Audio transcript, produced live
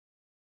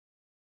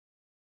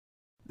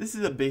This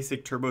is a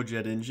basic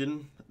turbojet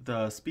engine.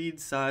 The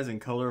speed, size,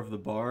 and color of the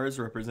bars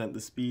represent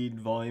the speed,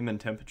 volume, and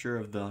temperature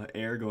of the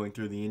air going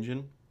through the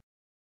engine.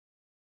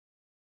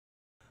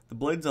 The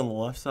blades on the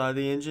left side of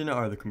the engine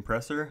are the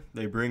compressor.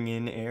 They bring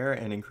in air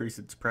and increase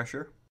its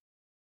pressure.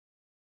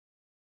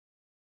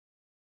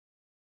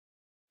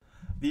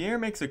 The air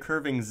makes a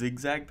curving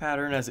zigzag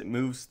pattern as it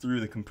moves through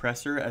the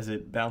compressor as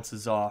it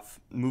bounces off,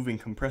 moving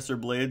compressor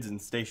blades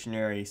and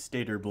stationary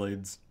stator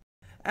blades.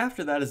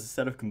 After that is a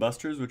set of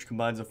combustors which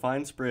combines a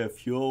fine spray of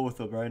fuel with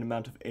the right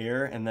amount of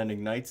air and then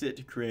ignites it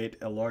to create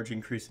a large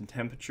increase in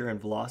temperature and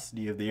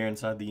velocity of the air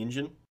inside the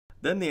engine.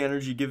 Then the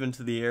energy given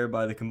to the air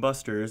by the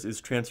combustors is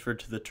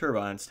transferred to the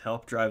turbines to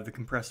help drive the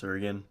compressor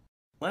again.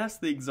 Last,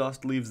 the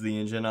exhaust leaves the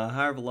engine at a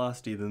higher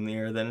velocity than the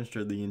air that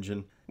entered the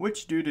engine,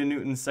 which due to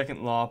Newton's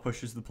second law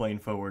pushes the plane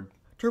forward.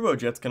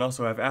 Turbojets can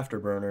also have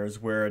afterburners,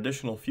 where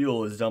additional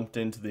fuel is dumped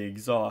into the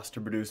exhaust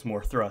to produce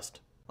more thrust.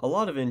 A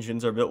lot of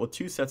engines are built with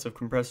two sets of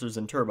compressors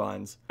and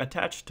turbines,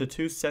 attached to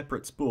two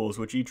separate spools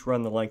which each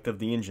run the length of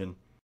the engine.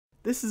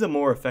 This is a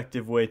more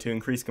effective way to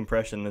increase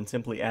compression than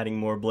simply adding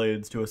more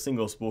blades to a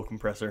single spool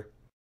compressor.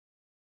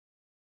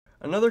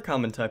 Another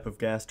common type of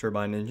gas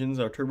turbine engines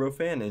are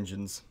turbofan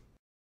engines.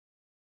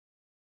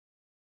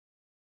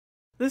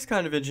 This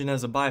kind of engine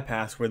has a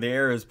bypass where the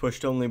air is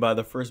pushed only by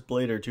the first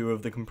blade or two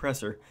of the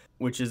compressor,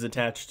 which is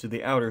attached to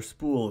the outer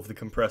spool of the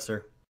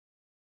compressor.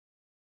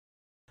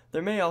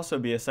 There may also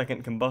be a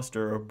second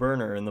combustor or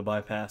burner in the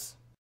bypass.